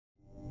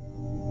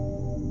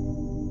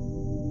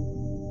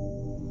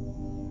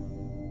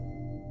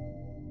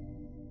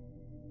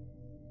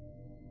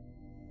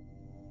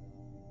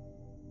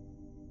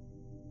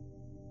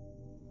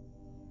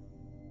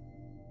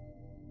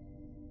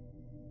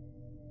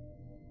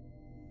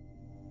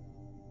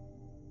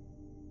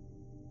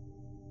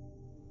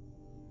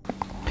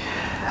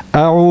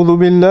أعوذ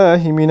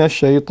بالله من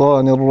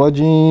الشيطان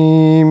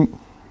الرجيم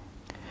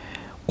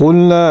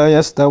قل لا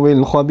يستوي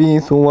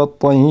الخبيث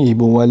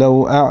والطيب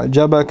ولو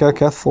أعجبك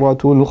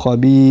كثرة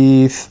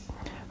الخبيث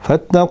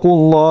فاتقوا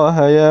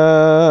الله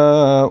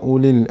يا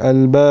أولي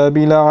الألباب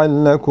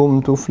لعلكم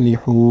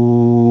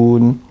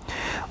تفلحون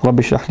رب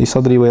اشرح لي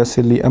صدري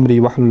ويسر لي أمري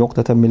واحلل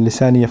عقدة من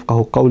لساني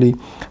يفقهوا قولي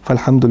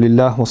فالحمد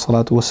لله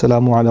والصلاة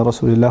والسلام على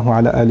رسول الله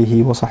وعلى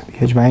آله وصحبه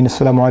أجمعين.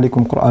 Assalamu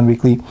alaikum, Quran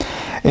Weekly.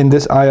 In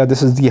this ayah,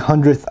 this is the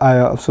 100th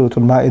ayah of Surah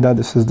Al-Ma'idah.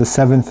 This is the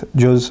 7th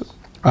juz,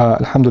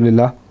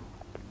 alhamdulillah,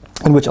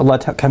 in which Allah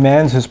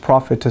commands His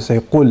Prophet to say,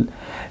 قُل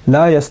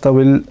لَا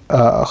يَسْتَوِي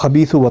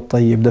الْخَبِيثُ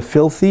وَالطَّيِّبُ. The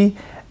filthy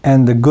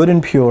and the good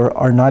and pure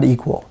are not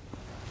equal.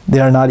 They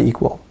are not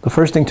equal. The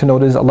first thing to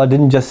note is Allah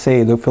didn't just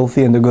say the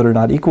filthy and the good are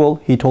not equal.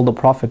 He told the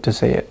Prophet to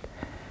say it.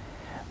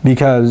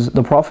 Because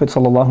the Prophet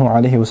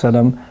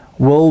ﷺ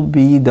will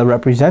be the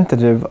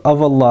representative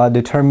of Allah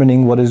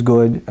determining what is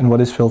good and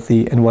what is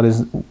filthy and what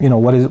is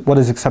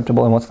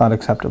acceptable and what's not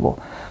acceptable.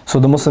 So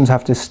the Muslims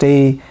have to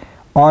stay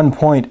on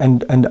point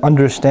and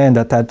understand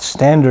that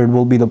standard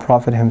will be the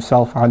Prophet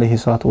himself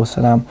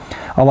ﷺ.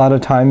 A lot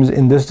of times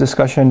in this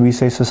discussion we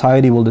say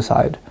society will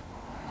decide.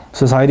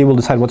 Society will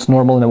decide what's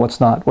normal and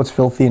what's not, what's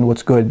filthy and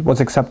what's good,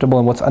 what's acceptable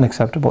and what's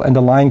unacceptable. And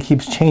the line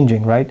keeps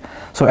changing, right?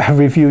 So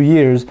every few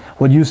years,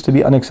 what used to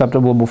be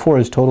unacceptable before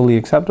is totally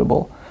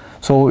acceptable.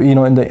 So,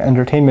 in the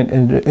entertainment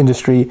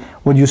industry,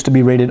 what used to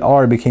be rated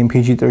R became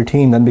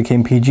PG-13, then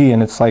became PG,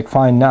 and it's like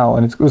fine now.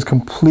 And it was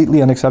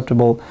completely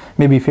unacceptable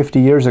maybe 50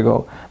 years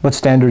ago. But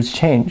standards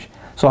change.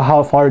 So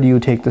how far do you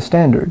take the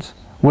standards?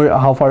 Where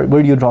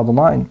do you draw the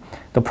line?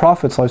 The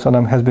Prophet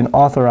ﷺ has been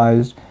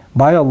authorized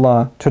by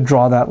Allah to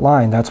draw that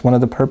line. That's one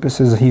of the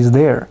purposes he's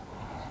there.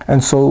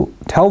 And so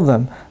tell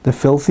them, the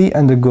filthy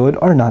and the good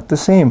are not the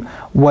same.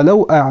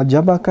 وَلَوْ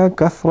أَعْجَبَكَ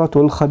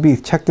كَثْرَةُ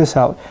الْخَبِيثِ. Check this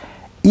out.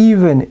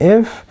 Even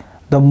if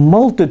the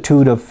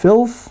multitude of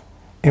filth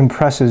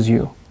impresses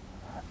you,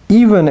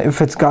 even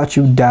if it's got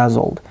you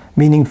dazzled,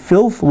 meaning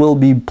filth will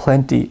be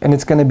plenty and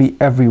it's going to be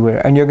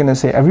everywhere, and you're going to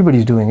say,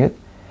 everybody's doing it.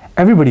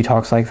 Everybody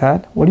talks like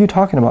that. What are you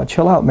talking about?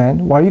 Chill out,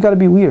 man. Why you got to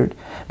be weird?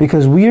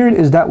 Because weird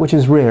is that which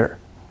is rare.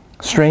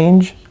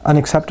 Strange,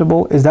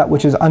 unacceptable is that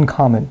which is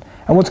uncommon.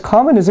 And what's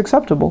common is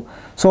acceptable.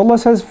 So Allah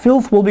says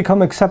filth will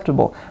become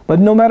acceptable. But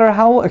no matter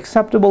how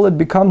acceptable it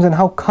becomes and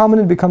how common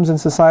it becomes in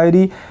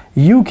society,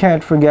 you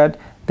can't forget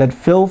that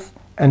filth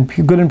and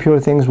good and pure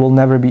things will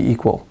never be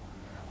equal.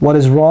 What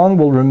is wrong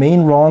will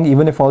remain wrong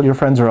even if all your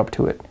friends are up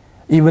to it.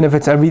 Even if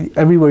it's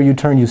everywhere you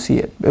turn you see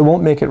it. It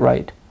won't make it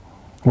right.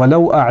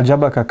 وَلَوْ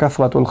أَعْجَبَكَ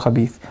كَثْرَةُ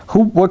الْخَبِيثِ.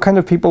 What kind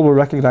of people will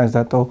recognize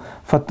that though?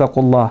 فَاتَّقُوا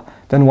اللَّهِ.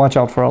 Then watch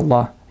out for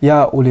Allah.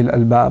 Ya ulil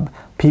albab,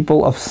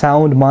 people of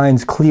sound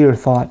minds, clear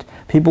thought,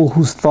 people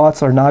whose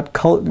thoughts are not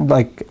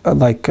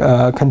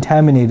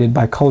contaminated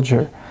by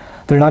culture.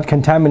 They're not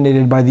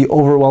contaminated by the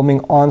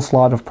overwhelming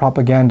onslaught of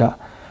propaganda,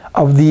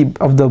 of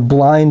the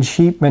blind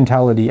sheep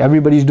mentality.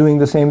 Everybody's doing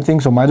the same thing,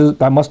 so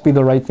that must be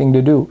the right thing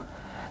to do.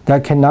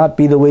 That cannot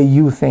be the way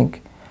you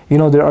think.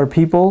 There are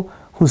people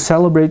who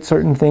celebrate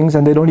certain things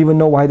and they don't even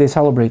know why they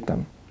celebrate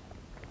them.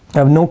 I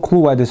have no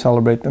clue why they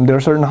celebrate them. There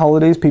are certain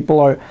holidays people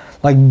are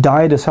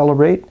die to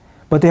celebrate,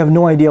 but they have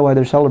no idea why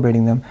they're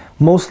celebrating them.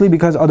 Mostly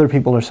because other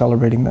people are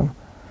celebrating them.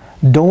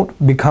 Don't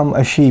become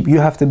a sheep.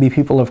 You have to be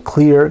people of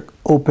clear,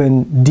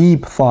 open,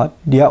 deep thought.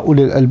 Ya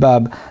ulil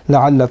albab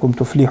la'allakum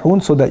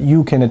tuflihun, so that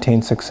you can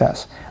attain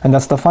success. And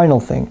that's the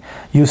final thing.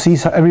 You see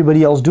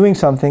everybody else doing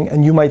something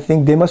and you might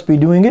think they must be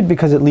doing it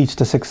because it leads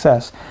to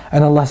success.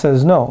 And Allah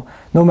says no.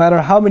 No matter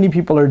how many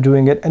people are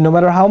doing it and no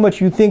matter how much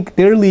you think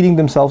they're leading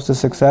themselves to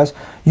success,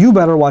 you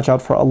better watch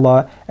out for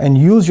Allah and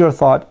use your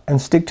thought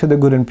and stick to the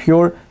good and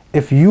pure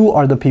if you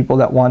are the people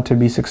that want to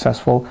be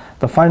successful.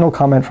 The final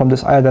comment from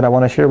this ayah that I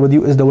want to share with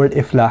you is the word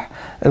iflah.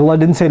 Allah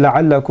didn't say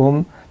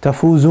la'allakum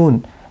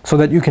tafuzun, so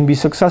that you can be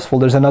successful.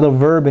 There's another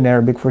verb in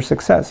Arabic for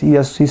success. He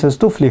says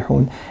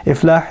tuflihun.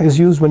 Iflah is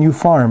used when you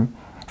farm,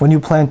 when you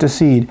plant a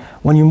seed,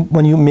 when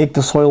you make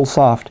the soil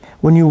soft,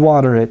 when you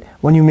water it,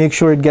 when you make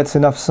sure it gets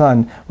enough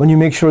sun, when you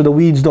make sure the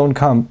weeds don't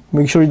come,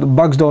 make sure the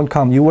bugs don't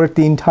come. You work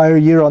the entire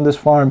year on this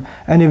farm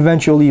and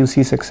eventually you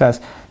see success.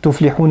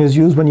 Tuflihun is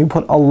used when you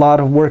put a lot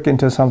of work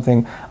into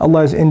something.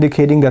 Allah is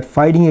indicating that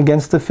fighting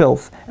against the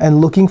filth and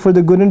looking for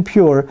the good and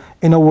pure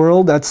in a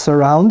world that's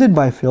surrounded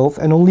by filth,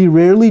 and only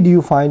rarely do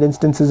you find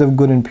instances of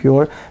good and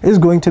pure, is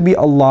going to be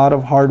a lot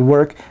of hard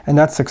work, and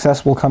that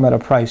success will come at a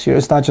price.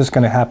 It's not just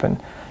going to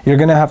happen. You're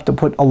going to have to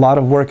put a lot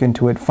of work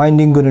into it.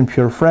 Finding good and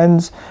pure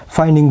friends,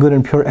 finding good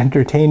and pure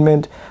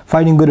entertainment,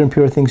 finding good and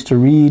pure things to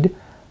read,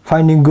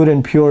 finding good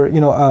and pure,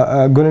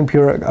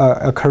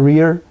 a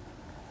career,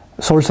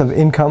 source of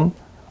income.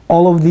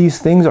 All of these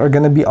things are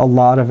going to be a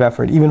lot of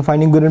effort. Even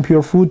finding good and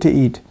pure food to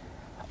eat.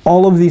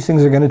 All of these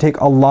things are going to take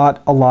a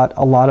lot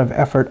of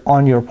effort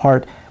on your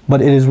part.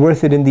 But it is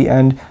worth it in the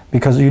end,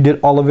 because you did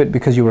all of it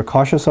because you were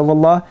cautious of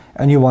Allah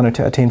and you wanted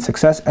to attain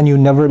success, and you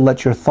never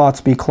let your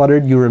thoughts be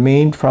cluttered. You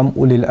remained from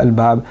ulil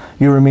albab.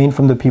 You remained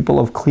from the people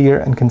of clear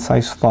and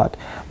concise thought.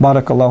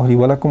 Barakallahu li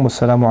wa lakum.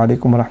 Wassalamu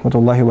alaikum wa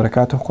rahmatullahi wa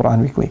barakatuh.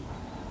 Quran Weekly.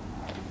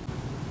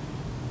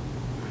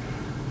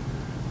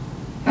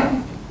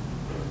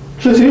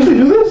 Should I seriously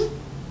do this?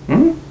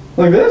 Hmm?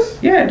 Like this?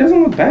 Yeah, it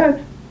doesn't look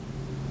bad.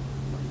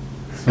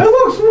 It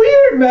looks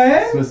weird,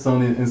 man.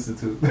 Smithsonian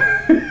Institute.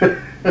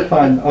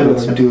 Fine,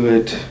 Let's do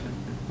it.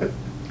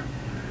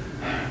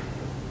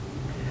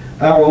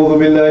 أعوذ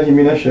بالله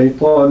من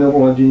الشيطان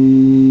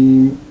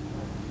الرجيم.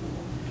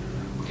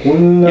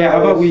 Yeah,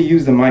 how about we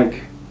use the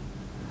mic?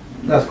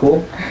 That's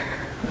cool.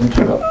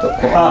 Interrupt the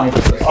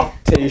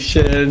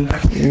presentation.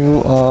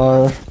 You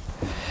are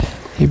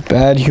a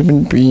bad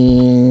human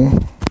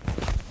being.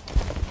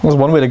 There's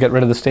one way to get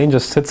rid of the stain,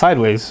 just sit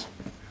sideways.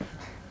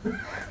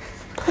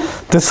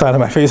 This side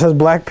of my face has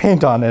black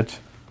paint on it.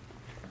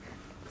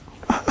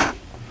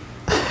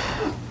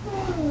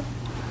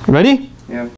 Ready? Yeah.